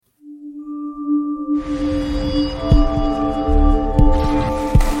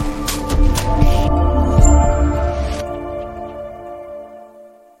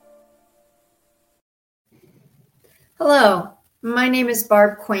name is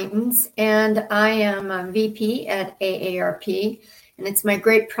Barb Quaintance, and I am a VP at AARP, and it's my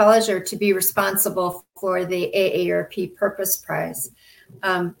great pleasure to be responsible for the AARP Purpose Prize.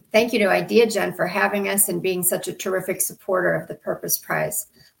 Thank you to IdeaGen for having us and being such a terrific supporter of the Purpose Prize.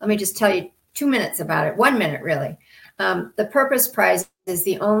 Let me just tell you 2 minutes about it, 1 minute really. The Purpose Prize is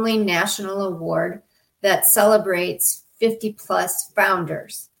the only national award that celebrates 50 plus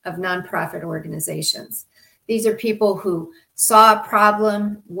founders of nonprofit organizations. These are people who saw a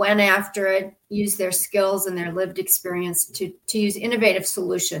problem, went after it, used their skills and their lived experience to use innovative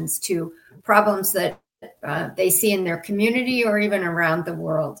solutions to problems that they see in their community or even around the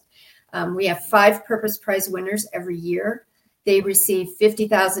world. We have 5 Purpose Prize winners every year. They receive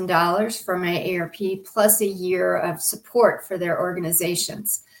 $50,000 from AARP plus a year of support for their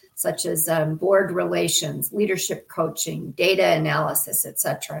organizations, such as board relations, leadership coaching, data analysis,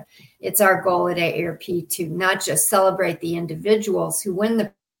 etc. It's our goal at AARP to not just celebrate the individuals who win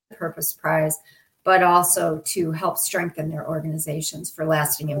the Purpose Prize, but also to help strengthen their organizations for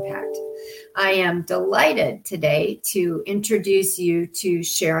lasting impact. I am delighted today to introduce you to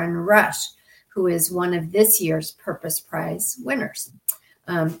Sharron Rush, who is one of this year's Purpose Prize winners.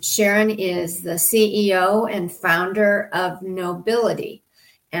 Sharron is the CEO and founder of Knowbility.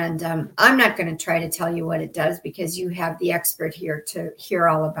 And I'm not going to try to tell you what it does because you have the expert here to hear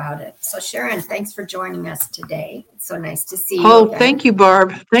all about it. So Sharron, thanks for joining us today. It's so nice to see you. Oh, again. Thank you,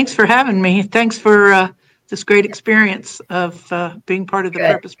 Barb. Thanks for having me. Thanks for this great experience of being part of the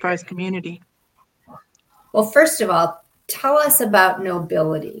Purpose Prize community. Well, first of all, tell us about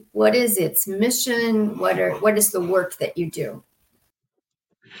Knowbility. What is its mission? What is the work that you do?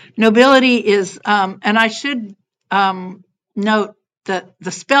 Knowbility is, and I should note that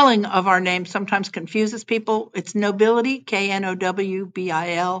the spelling of our name sometimes confuses people. It's Knowbility, Knowbility,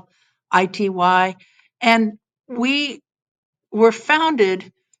 and we were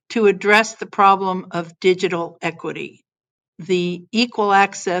founded to address the problem of digital equity, the equal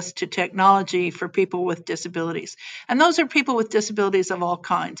access to technology for people with disabilities. And those are people with disabilities of all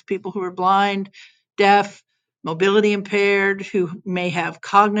kinds, people who are blind, deaf, mobility impaired, who may have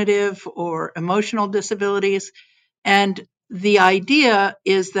cognitive or emotional disabilities. And the idea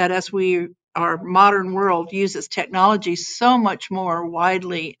is that as our modern world uses technology so much more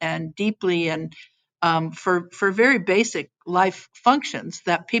widely and deeply and for very basic life functions,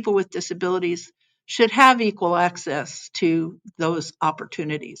 that people with disabilities should have equal access to those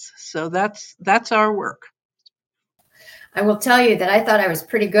opportunities. So that's our work. I will tell you that I thought I was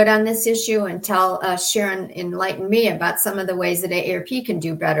pretty good on this issue until Sharron enlightened me about some of the ways that AARP can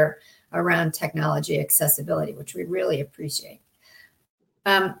do better around technology accessibility, which we really appreciate.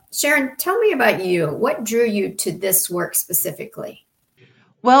 Sharron, tell me about you. What drew you to this work specifically?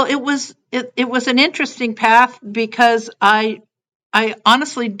 Well, it was an interesting path because I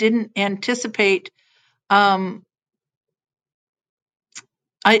honestly didn't anticipate. I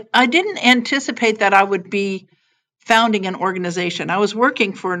didn't anticipate that I would be founding an organization. I was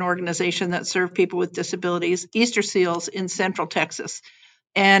working for an organization that served people with disabilities, Easter Seals in Central Texas.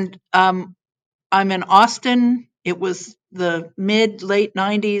 And I'm in Austin. It was the late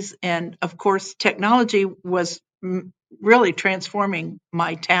 90s. And of course, technology was really transforming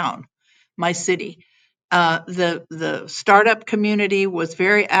my town, my city. The startup community was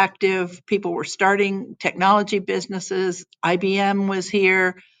very active. People were starting technology businesses. IBM was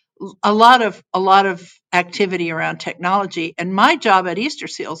here. A lot of activity around technology. And my job at Easter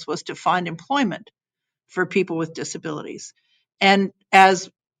Seals was to find employment for people with disabilities. And as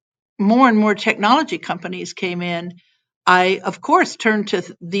more and more technology companies came in, I, of course, turned to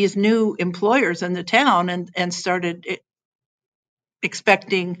these new employers in the town and started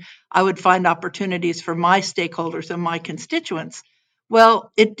expecting I would find opportunities for my stakeholders and my constituents.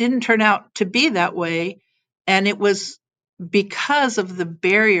 Well, it didn't turn out to be that way. And it was because of the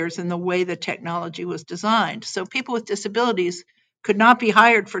barriers in the way the technology was designed. So people with disabilities could not be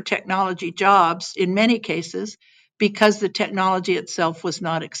hired for technology jobs in many cases because the technology itself was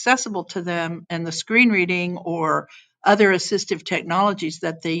not accessible to them, and the screen reading or other assistive technologies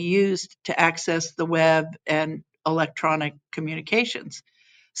that they used to access the web and electronic communications.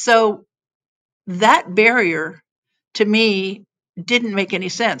 So that barrier to me didn't make any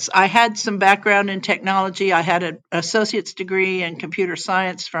sense. I had some background in technology. I had an associate's degree in computer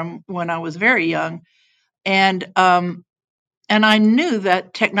science from when I was very young. And I knew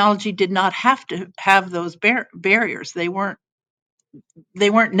that technology did not have to have those barriers. They weren't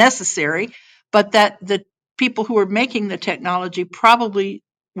necessary, but that the people who were making the technology probably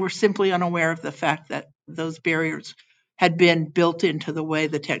were simply unaware of the fact that those barriers had been built into the way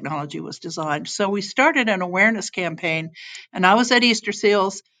the technology was designed. So we started an awareness campaign, and I was at Easter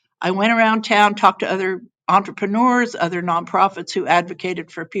Seals. I went around town, talked to other entrepreneurs, other nonprofits who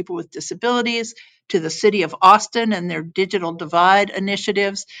advocated for people with disabilities, to the city of Austin and their digital divide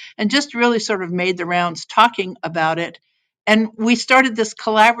initiatives, and just really sort of made the rounds talking about it. And we started this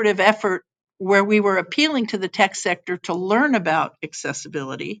collaborative effort where we were appealing to the tech sector to learn about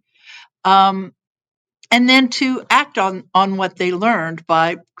accessibility, um, and then to act on what they learned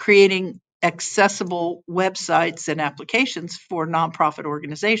by creating accessible websites and applications for nonprofit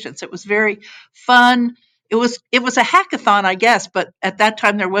organizations. It was very fun. It was a hackathon, I guess, but at that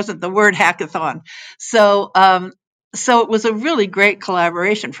time there wasn't the word hackathon. So it was a really great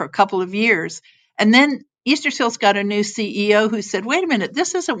collaboration for a couple of years. And then Easter Seals got a new CEO who said, "Wait a minute,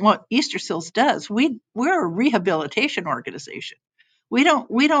 this isn't what Easter Seals does. We're a rehabilitation organization. We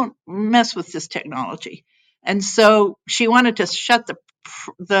don't mess with this technology." And so she wanted to shut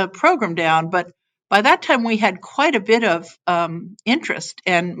the program down, but by that time we had quite a bit of interest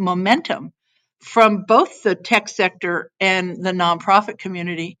and momentum from both the tech sector and the nonprofit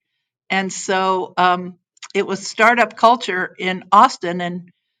community. And so it was startup culture in Austin,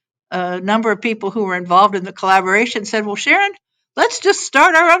 and a number of people who were involved in the collaboration said, "Well, Sharron, let's just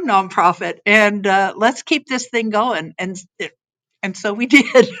start our own nonprofit and let's keep this thing going." And so we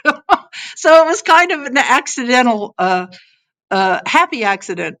did. So it was kind of an accidental, happy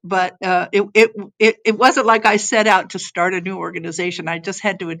accident, but it wasn't like I set out to start a new organization. I just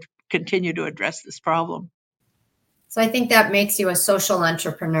had to continue to address this problem. So I think that makes you a social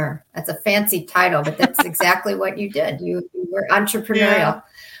entrepreneur. That's a fancy title, but that's exactly what you did. You were entrepreneurial.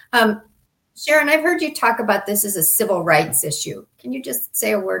 Yeah. Sharron, I've heard you talk about this as a civil rights issue. Can you just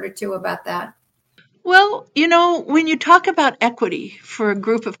say a word or two about that? Well, when you talk about equity for a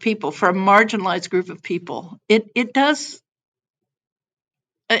group of people, for a marginalized group of people, it does,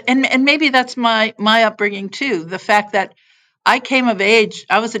 and maybe that's my upbringing too. The fact that I came of age,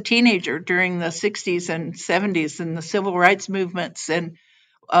 I was a teenager during the 60s and 70s and the civil rights movements and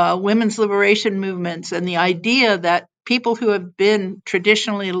women's liberation movements, and the idea that people who have been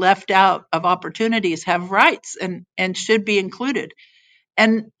traditionally left out of opportunities have rights and should be included.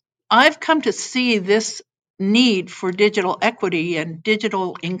 And I've come to see this need for digital equity and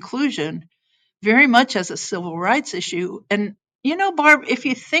digital inclusion very much as a civil rights issue. And, Barb, if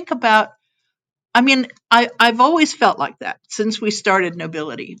you think about, I've always felt like that since we started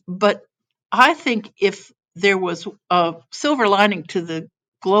Knowbility. But I think if there was a silver lining to the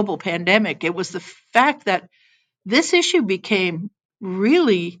global pandemic, it was the fact that this issue became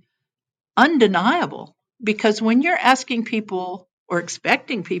really undeniable, because when you're asking people or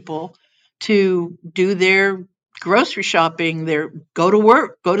expecting people to do their grocery shopping, their go to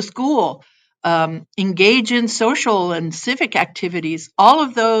work, go to school, engage in social and civic activities, all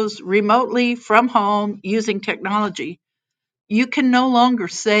of those remotely from home using technology, you can no longer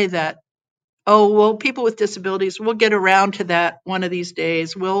say that, "Oh, well, people with disabilities, we'll get around to that one of these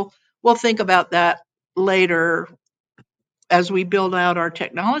days. We'll think about that later as we build out our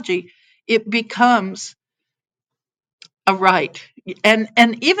technology." It becomes a right. And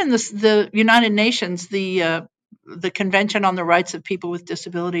even the United Nations, the Convention on the Rights of People with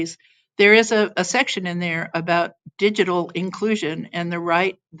Disabilities, there is a section in there about digital inclusion and the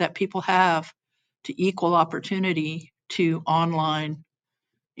right that people have to equal opportunity to online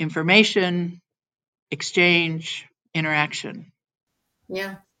information, exchange, interaction.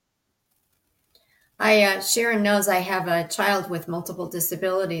 Yeah. Sharron knows I have a child with multiple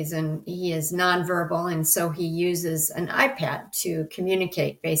disabilities, and he is nonverbal, and so he uses an iPad to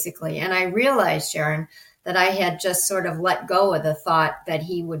communicate, basically. And I realized, Sharron, that I had just sort of let go of the thought that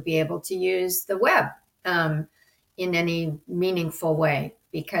he would be able to use the web in any meaningful way,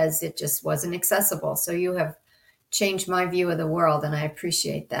 because it just wasn't accessible. So you have changed my view of the world, and I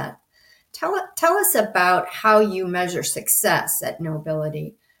appreciate that. Tell us about how you measure success at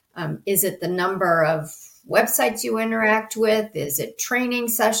Knowbility. Is it the number of websites you interact with? Is it training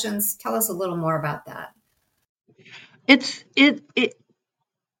sessions? Tell us a little more about that.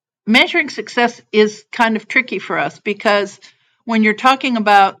 Measuring success is kind of tricky for us, because when you're talking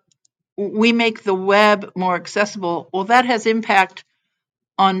about we make the web more accessible, well, that has impact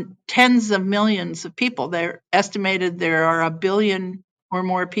on tens of millions of people. They're estimated there are 1 billion or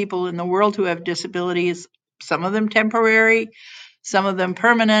more people in the world who have disabilities, some of them temporary, some of them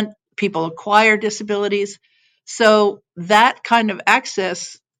permanent. People acquire disabilities. So that kind of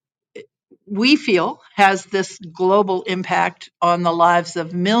access, we feel, has this global impact on the lives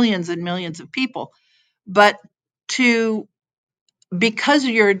of millions and millions of people. But because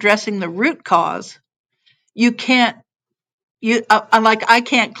you're addressing the root cause, you can't I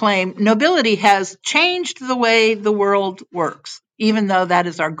can't claim Knowbility has changed the way the world works, even though that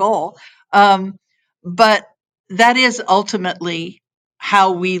is our goal. But that is ultimately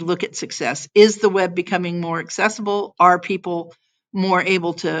how we look at success. Is the web becoming more accessible? Are people more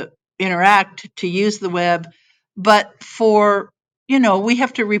able to interact, to use the web? But we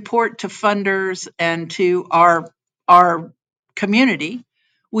have to report to funders and to our community.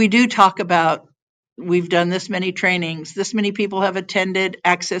 We do talk about, we've done this many trainings, this many people have attended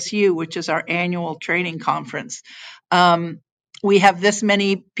Access U, which is our annual training conference. We have this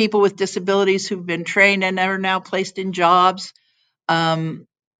many people with disabilities who've been trained and are now placed in jobs.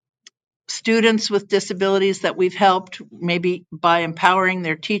 Students with disabilities that we've helped, maybe by empowering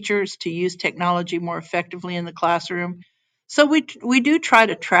their teachers to use technology more effectively in the classroom. So we do try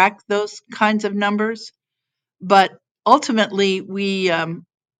to track those kinds of numbers, but ultimately we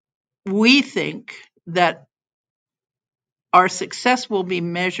think that our success will be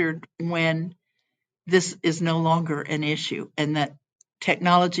measured when this is no longer an issue and that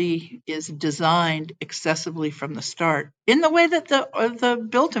technology is designed accessibly from the start in the way that the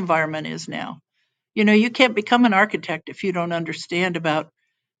built environment is now. You can't become an architect if you don't understand about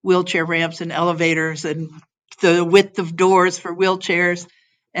wheelchair ramps and elevators and the width of doors for wheelchairs.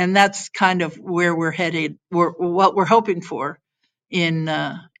 And that's kind of where we're headed, what we're hoping for in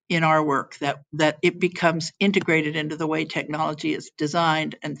our work, that it becomes integrated into the way technology is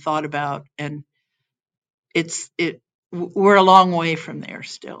designed and thought about. And we're a long way from there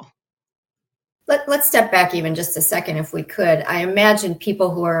still. Let's step back even just a second, if we could. I imagine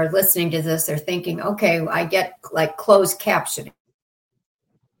people who are listening to this are thinking, okay, I get like closed captioning.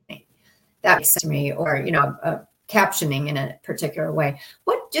 That makes sense to me, or, captioning in a particular way.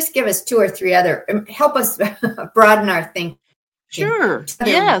 Just give us two or three other, help us broaden our thinking. Sure.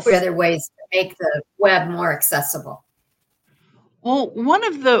 Yes. Other ways to make the web more accessible. Well,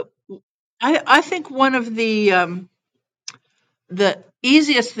 I think one of the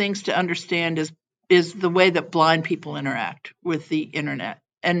easiest things to understand is the way that blind people interact with the internet.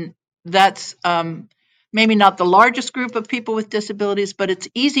 And that's maybe not the largest group of people with disabilities, but it's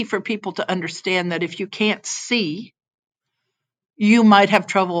easy for people to understand that if you can't see, you might have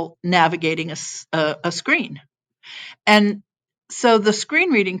trouble navigating a screen. And so the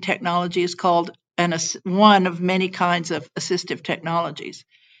screen reading technology is called one of many kinds of assistive technologies.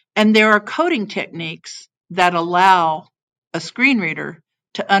 And there are coding techniques that allow a screen reader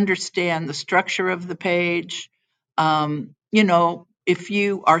to understand the structure of the page. If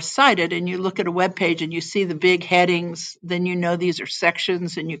you are sighted and you look at a web page and you see the big headings, then these are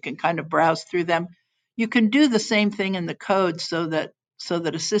sections and you can kind of browse through them. You can do the same thing in the code so that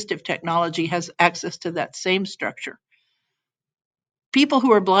assistive technology has access to that same structure. People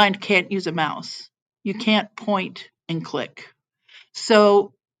who are blind can't use a mouse. You can't point and click.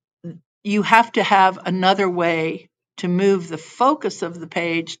 So you have to have another way to move the focus of the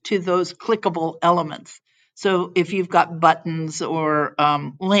page to those clickable elements. So if you've got buttons or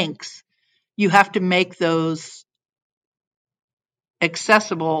links, you have to make those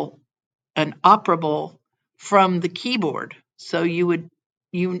accessible and operable from the keyboard. So you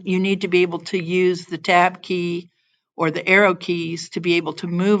need to be able to use the tab key or the arrow keys to be able to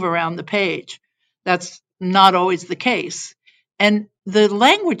move around the page. That's not always the case. And the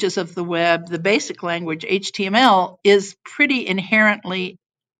languages of the web, the basic language, HTML, is pretty inherently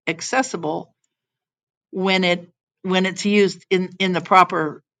accessible when it's used in the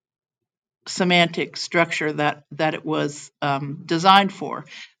proper semantic structure that it was designed for.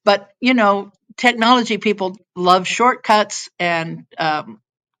 But technology people love shortcuts and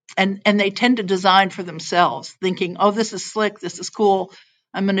they tend to design for themselves, thinking, oh, this is slick, this is cool,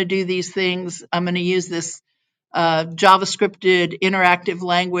 I'm going to do these things, I'm going to use this JavaScripted interactive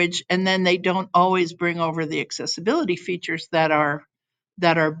language, and then they don't always bring over the accessibility features that are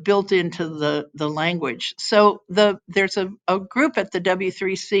built into the language. So there's a group at the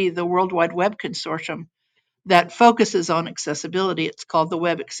W3C, the World Wide Web Consortium, that focuses on accessibility. It's called the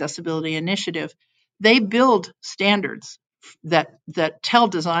Web Accessibility Initiative. They build standards that tell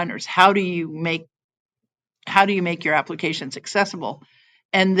designers how do you make your applications accessible.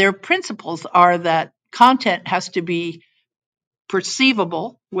 And their principles are that content has to be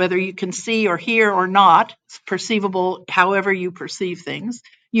perceivable, whether you can see or hear or not. It's perceivable however you perceive things.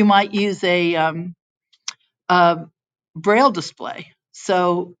 You might use a braille display.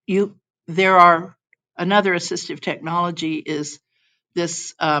 So there are another assistive technology is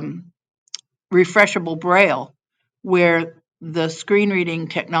this refreshable braille, where the screen reading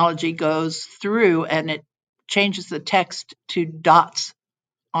technology goes through and it changes the text to dots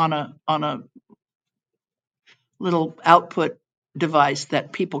on a little output device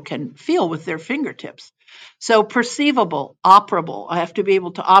that people can feel with their fingertips. So perceivable, operable. I have to be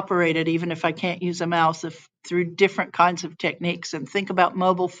able to operate it even if I can't use a mouse, if through different kinds of techniques. And think about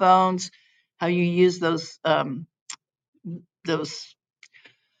mobile phones, how you use those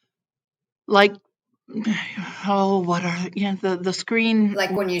like what are the screen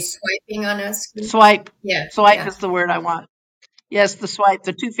Like when you're swiping on a screen? swipe. Yeah, Swipe yeah. is the word I want. Yes, the swipe,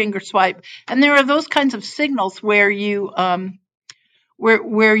 the two-finger swipe. And there are those kinds of signals where you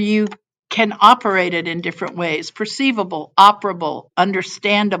can operate it in different ways. Perceivable, operable,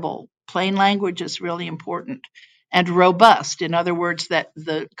 understandable. Plain language is really important. And robust, in other words, that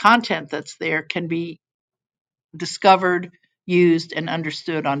the content that's there can be discovered, used, and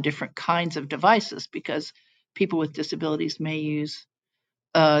understood on different kinds of devices, because people with disabilities may use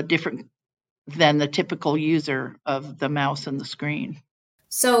different than the typical user of the mouse and the screen.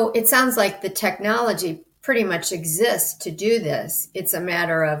 So it sounds like the technology pretty much exists to do this. It's a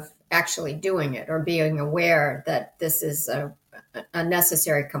matter of actually doing it or being aware that this is a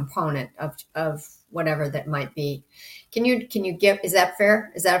necessary component of whatever that might be. Can you give, is that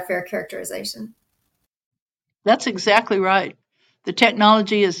fair? Is that a fair characterization? That's exactly right. The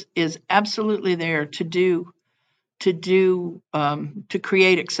technology is absolutely there to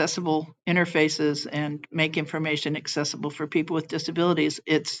create accessible interfaces and make information accessible for people with disabilities.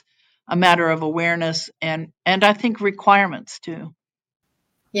 It's a matter of awareness and I think requirements too.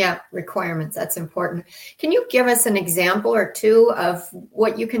 Yeah, requirements. That's important. Can you give us an example or two of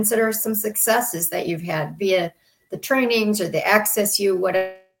what you consider some successes that you've had via the trainings or the Access You,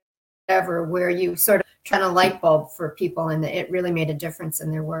 whatever, where you sort of turn a light bulb for people and it really made a difference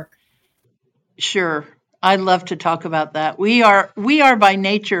in their work? Sure. I'd love to talk about that. We are by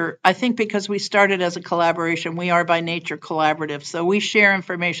nature, I think because we started as a collaboration, we are by nature collaborative. So we share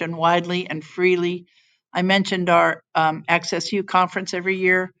information widely and freely. I mentioned our Access U conference every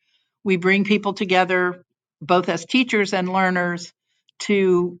year. We bring people together, both as teachers and learners,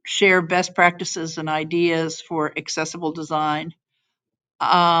 to share best practices and ideas for accessible design.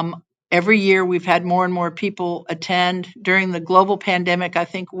 Every year we've had more and more people attend. During the global pandemic, I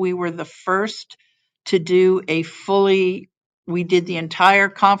think we were the first to do we did the entire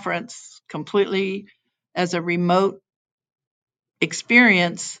conference completely as a remote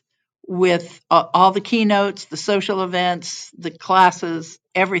experience with all the keynotes, the social events, the classes,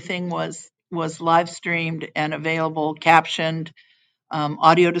 everything was live streamed and available, captioned,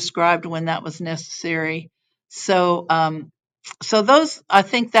 audio described when that was necessary. So those, I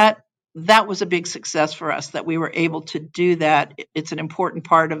think that was a big success for us, that we were able to do that. It's an important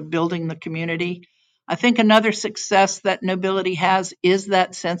part of building the community. I think another success that Knowbility has is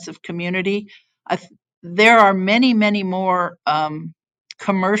that sense of community. There are many, many more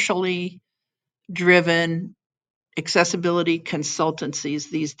commercially driven accessibility consultancies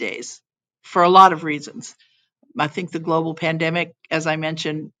these days for a lot of reasons. I think the global pandemic, as I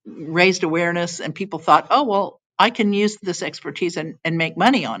mentioned, raised awareness, and people thought, oh, well, I can use this expertise and make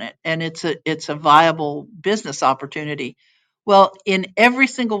money on it. And it's a viable business opportunity. Well, in every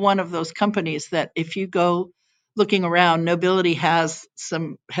single one of those companies, that if you go looking around, Knowbility has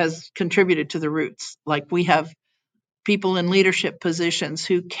contributed to the roots. Like, we have people in leadership positions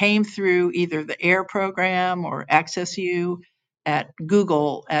who came through either the AIR program or Access U at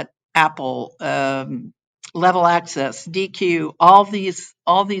Google, at Apple, Level Access, DQ, all these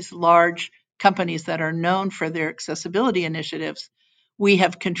large companies that are known for their accessibility initiatives. We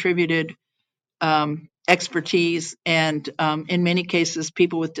have contributed expertise and, in many cases,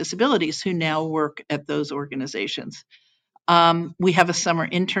 people with disabilities who now work at those organizations. We have a summer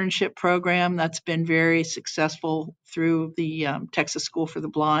internship program that's been very successful through the Texas School for the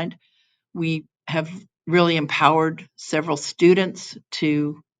Blind. We have really empowered several students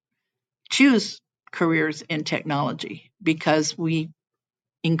to choose careers in technology because we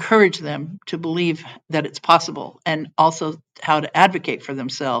encourage them to believe that it's possible, and also how to advocate for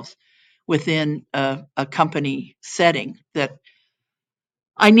themselves within a company setting, that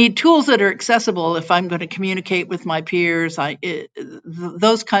I need tools that are accessible if I'm going to communicate with my peers.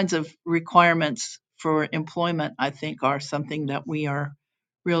 Those kinds of requirements for employment, I think, are something that we are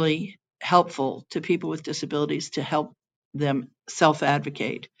really helpful to people with disabilities to help them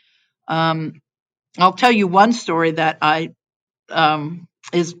self-advocate. I'll tell you one story that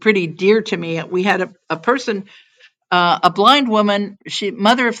is pretty dear to me. We had a person, a blind woman,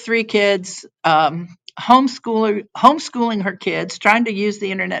 mother of 3 kids, homeschooling her kids, trying to use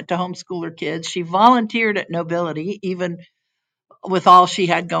the internet to homeschool her kids. She volunteered at Knowbility, even with all she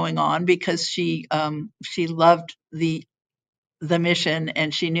had going on, because she loved the mission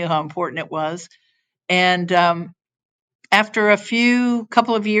and she knew how important it was. And after a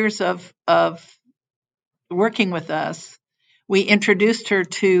couple of years of working with us, we introduced her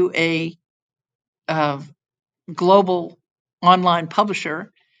to a global online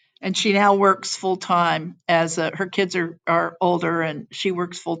publisher, and she now works full time her kids are older, and she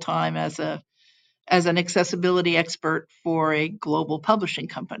works full time as an accessibility expert for a global publishing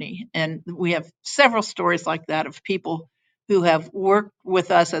company. And we have several stories like that of people who have worked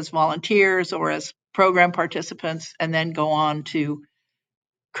with us as volunteers or as program participants and then go on to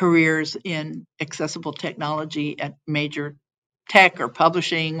careers in accessible technology at major tech or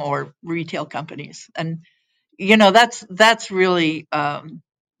publishing or retail companies. And that's really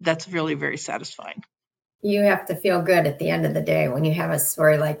very satisfying. You have to feel good at the end of the day when you have a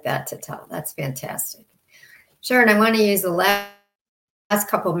story like that to tell. That's fantastic. Sharron, I want to use the last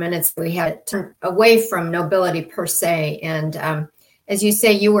couple of minutes we had to turn away from Knowbility per se. And as you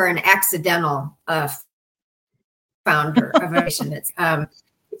say, you were an accidental founder of Innovation.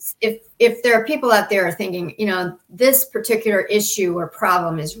 If there are people out there thinking, this particular issue or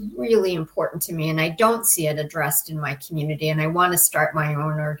problem is really important to me and I don't see it addressed in my community and I want to start my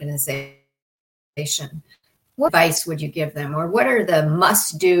own organization, what advice would you give them? Or what are the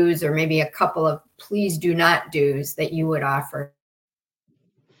must-dos or maybe a couple of please do not do's that you would offer?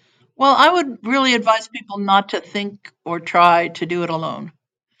 Well, I would really advise people not to think or try to do it alone.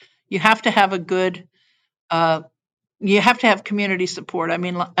 You have to have you have to have community support. I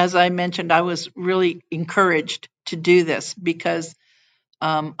mean, as I mentioned, I was really encouraged to do this because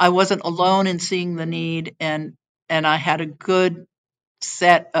I wasn't alone in seeing the need, and I had a good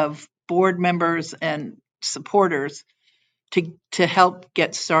set of board members and supporters to help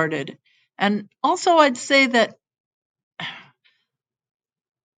get started. And also, I'd say that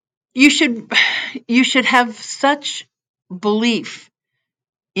you should have such belief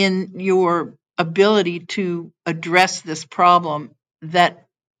in your ability to address this problem that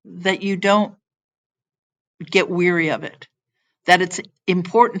you don't get weary of it, that it's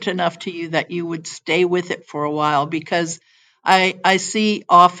important enough to you that you would stay with it for a while. Because I see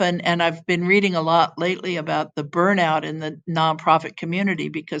often, and I've been reading a lot lately about the burnout in the nonprofit community,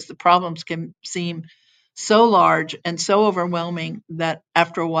 because the problems can seem so large and so overwhelming that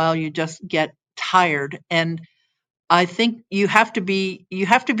after a while you just get tired. And I think you have to be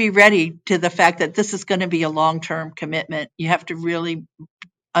ready to the fact that this is going to be a long-term commitment. You have to really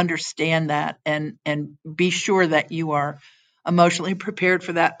understand that and be sure that you are emotionally prepared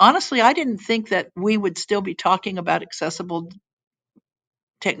for that. Honestly, I didn't think that we would still be talking about accessible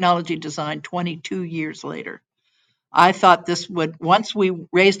technology design 22 years later. I thought this would, once we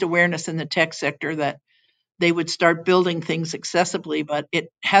raised awareness in the tech sector, that they would start building things accessibly, but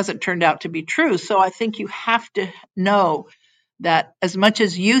it hasn't turned out to be true. So I think you have to know that as much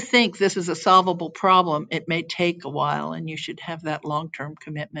as you think this is a solvable problem, it may take a while, and you should have that long-term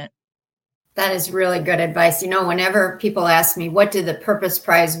commitment. That is really good advice. Whenever people ask me, what do the Purpose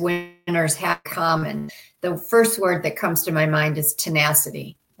Prize winners have in common? The first word that comes to my mind is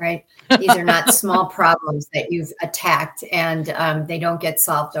tenacity, right? These are not small problems that you've attacked, and they don't get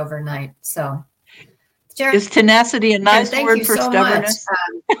solved overnight. So, Sharron, is tenacity a nice word for stubbornness?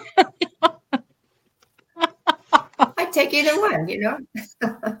 I take either one,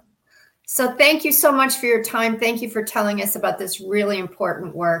 So thank you so much for your time. Thank you for telling us about this really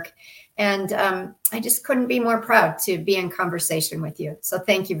important work. And I just couldn't be more proud to be in conversation with you. So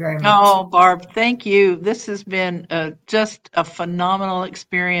thank you very much. Oh, Barb, thank you. This has been just a phenomenal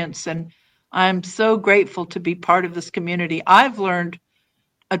experience, and I'm so grateful to be part of this community. I've learned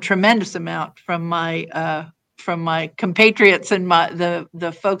a tremendous amount from my compatriots and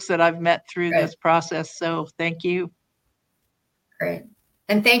the folks that I've met through this process. So thank you. Great.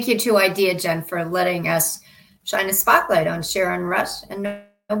 And thank you to IdeaGen for letting us shine a spotlight on Sharron Rush and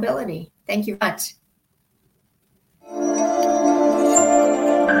Knowbility. Thank you much.